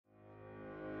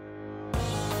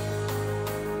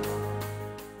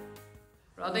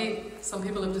Rodney, some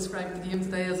people have described the game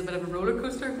today as a bit of a roller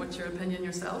coaster. What's your opinion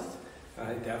yourself?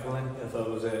 Definitely. I thought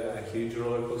it was a huge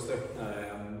roller coaster.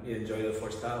 You enjoy the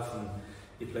first half and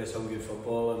you play some good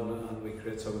football and we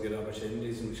create some good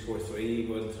opportunities and we score 3,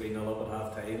 going 3-0 up at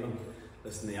half time, and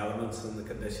listen, the elements and the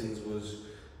conditions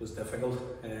was difficult.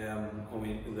 They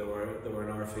were in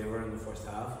our favour in the first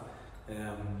half.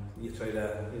 You try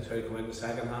to come in the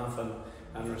second half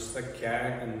and restrict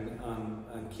Carrick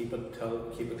and keep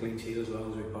a clean sheet as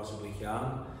long as we possibly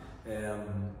can,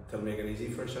 to make it easy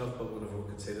for ourselves. But whenever we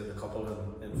conceded a couple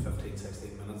in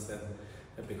 15-16 minutes, then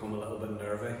it became a little bit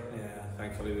nervy.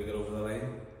 Thankfully we got over the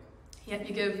line. Yeah,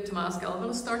 you give Tomás Galvin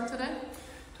a start today?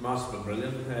 Tomás has been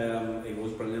brilliant. He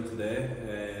was brilliant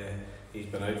today. He's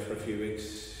been out for a few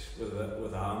weeks with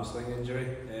a hamstring injury.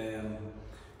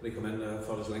 But he came in. I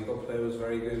thought his link-up play was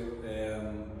very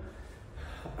good.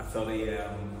 I thought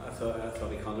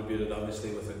he contributed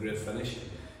obviously with a great finish.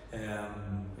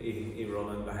 He ran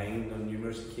in behind on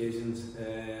numerous occasions.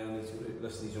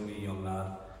 Listen, he's only a young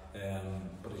lad,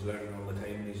 but he's learning all the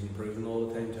time and he's improving all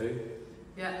the time too.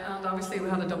 Yeah, and obviously we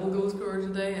had a double goal scorer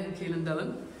today in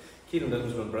Dillon.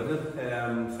 Dillon's been brilliant.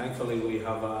 Thankfully we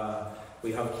have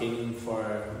Kealan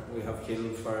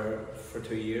for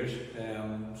 2 years,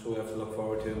 so we have to look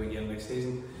forward to him again next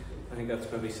season. I think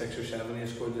that's maybe 6 or 7 he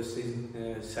has scored this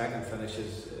season. Second finish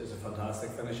is a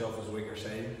fantastic finish off his weaker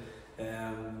side,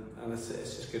 and it's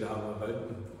just good to have him about,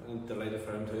 and delighted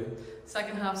for him too.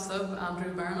 Second half sub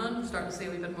Dungannon, starting to see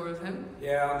a wee bit more of him.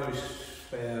 Yeah,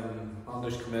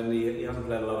 Andrew's come in. He hasn't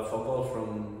played a lot of football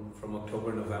from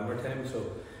October, November time, so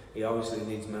he obviously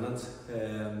needs minutes.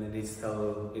 He needs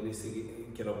to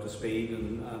get up to speed,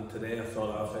 and today I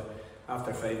thought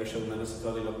after 5 or so minutes I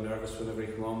thought he looked nervous whenever he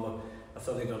came on, but I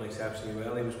thought he'd done exceptionally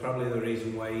well. He was probably the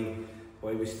reason why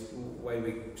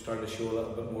we started to show a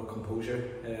little bit more composure.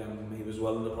 He was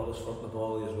willing to put his foot in the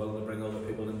ball, he was willing to bring other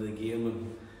people into the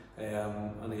game,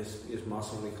 and he has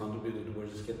massively contributed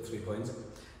towards us getting 3 points.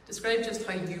 Describe just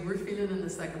how you were feeling in the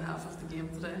second half of the game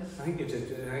today. I think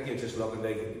you're just looking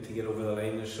to get over the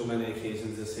line. There's so many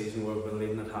occasions this season where we've been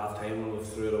leading at half time and we've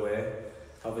threw it away.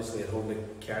 Obviously at home to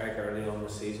Carrick early on the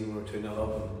season we were 2-0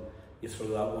 up and you throw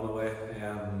that one away.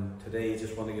 Today you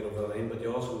just want to get over the line, but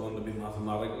you also want to be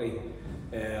mathematically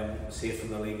safe in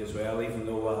the league as well, even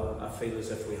though I feel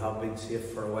as if we have been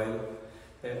safe for a while.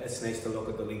 It's nice to look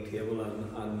at the league table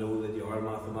and know that you are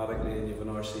mathematically and you've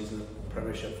another season of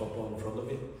Premiership football in front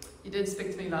of you. You did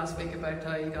speak to me last week about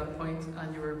how you got a point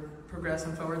and you were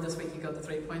progressing forward. This week you got the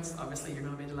 3 points. Obviously you're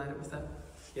going to be delighted with that.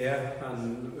 Yeah,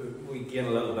 and we gain a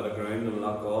little bit of ground in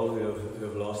Lockall who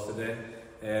have lost today.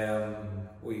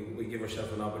 We give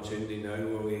ourselves an opportunity now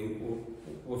where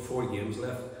we've 4 games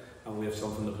left and we have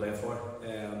something to play for.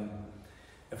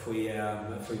 If we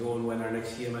go and win our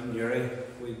next game in McAree,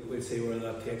 we'll see where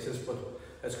that takes us, but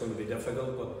it's going to be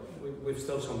difficult, but we've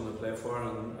still something to play for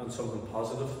and something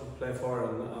positive to play for,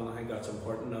 and I think that's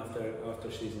important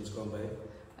after season's gone by.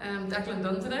 Declan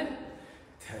done today?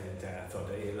 I thought,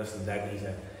 listen, Daggy's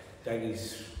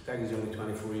only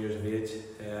 24 years of age.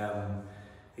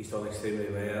 He's done extremely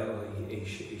well.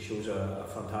 He shows a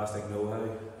fantastic know-how,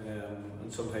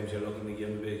 and sometimes you're looking to get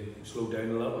him to be slowed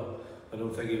down a little. I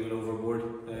don't think he went overboard,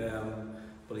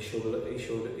 but he showed a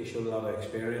lot of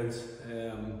experience.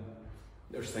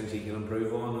 There's things he can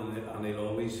improve on, and he'll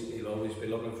always be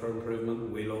looking for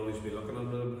improvement. We'll always be looking at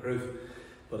him to improve.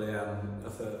 But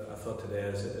I thought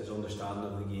today his understanding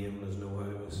of the game and his know-how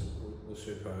was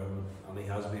superb, and he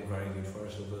has been very good for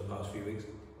us over the past few weeks.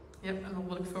 Yep, and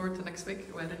we'll look forward to next week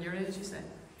when in your age, you say.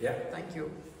 Yeah. Thank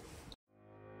you.